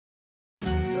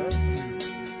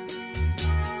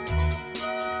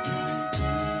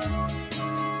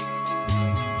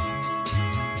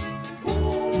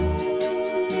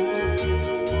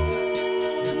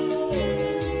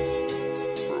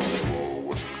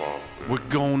We're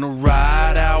gonna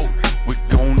ride out, we're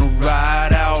gonna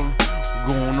ride out, we're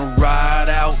gonna ride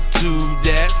out to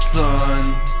that sun.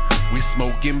 We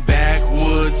smoking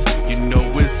backwoods, you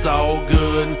know it's all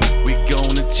good. We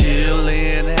gonna chill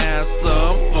and have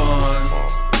some fun.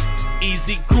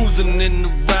 Easy cruising in the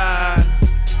ride,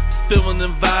 feeling the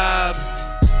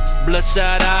vibes.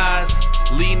 Bloodshot eyes,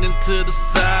 leaning to the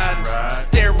side.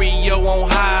 Stereo on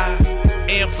high,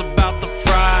 amps about to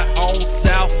fry. On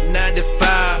South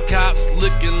 95, cops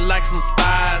looking like some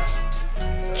spies.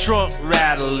 Trunk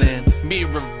rattling,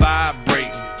 mirror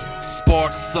vibrating.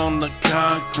 Sparks on the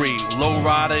concrete,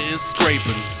 lowrider is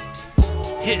scraping.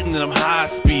 Hitting them high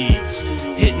speeds,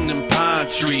 hitting them pine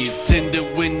trees.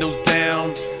 Tinted windows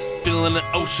down, feeling the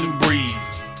ocean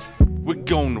breeze. We're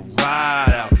gonna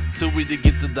ride out till we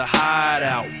get to the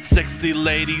hideout. Sexy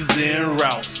ladies en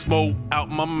route, smoke out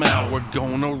my mouth. We're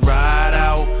gonna ride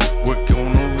out, we're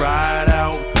gonna ride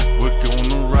out, we're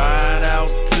gonna ride out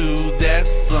to that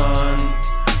sun.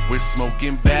 We're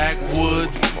smoking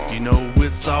backwoods, you know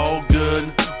it's all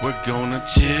good. We're gonna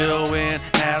chill and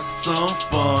have some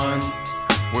fun.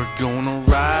 We're gonna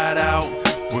ride out,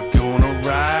 we're gonna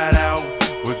ride out,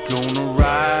 we're gonna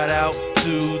ride out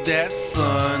to that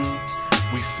sun.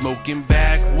 We smoking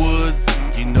backwoods,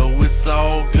 you know it's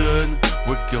all good.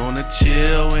 We're gonna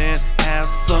chill and have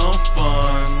some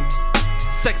fun.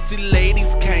 Sexy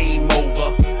ladies came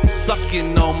over,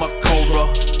 sucking on my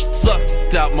Cobra.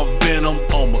 Sucked out my venom,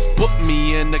 almost put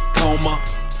me in a coma.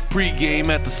 Pre-game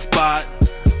at the spot,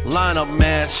 line up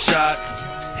mad shots.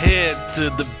 Head to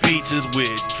the beaches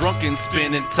with drunken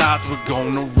spinning tops. We're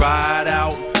gonna ride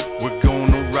out, we're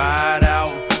gonna ride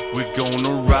out, we're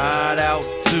gonna ride out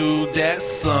to that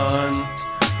sun.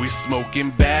 We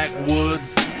smoking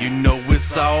backwoods, you know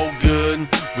it's all good.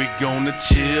 We're gonna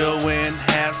chill and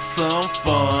have some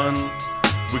fun.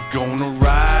 We're gonna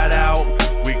ride out,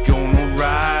 we're gonna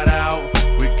ride out,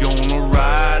 we're gonna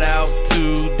ride out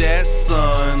to that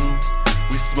sun.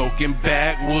 We smoking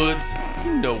backwoods,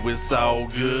 you know it's all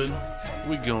good.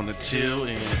 We're gonna chill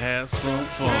and have some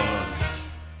fun.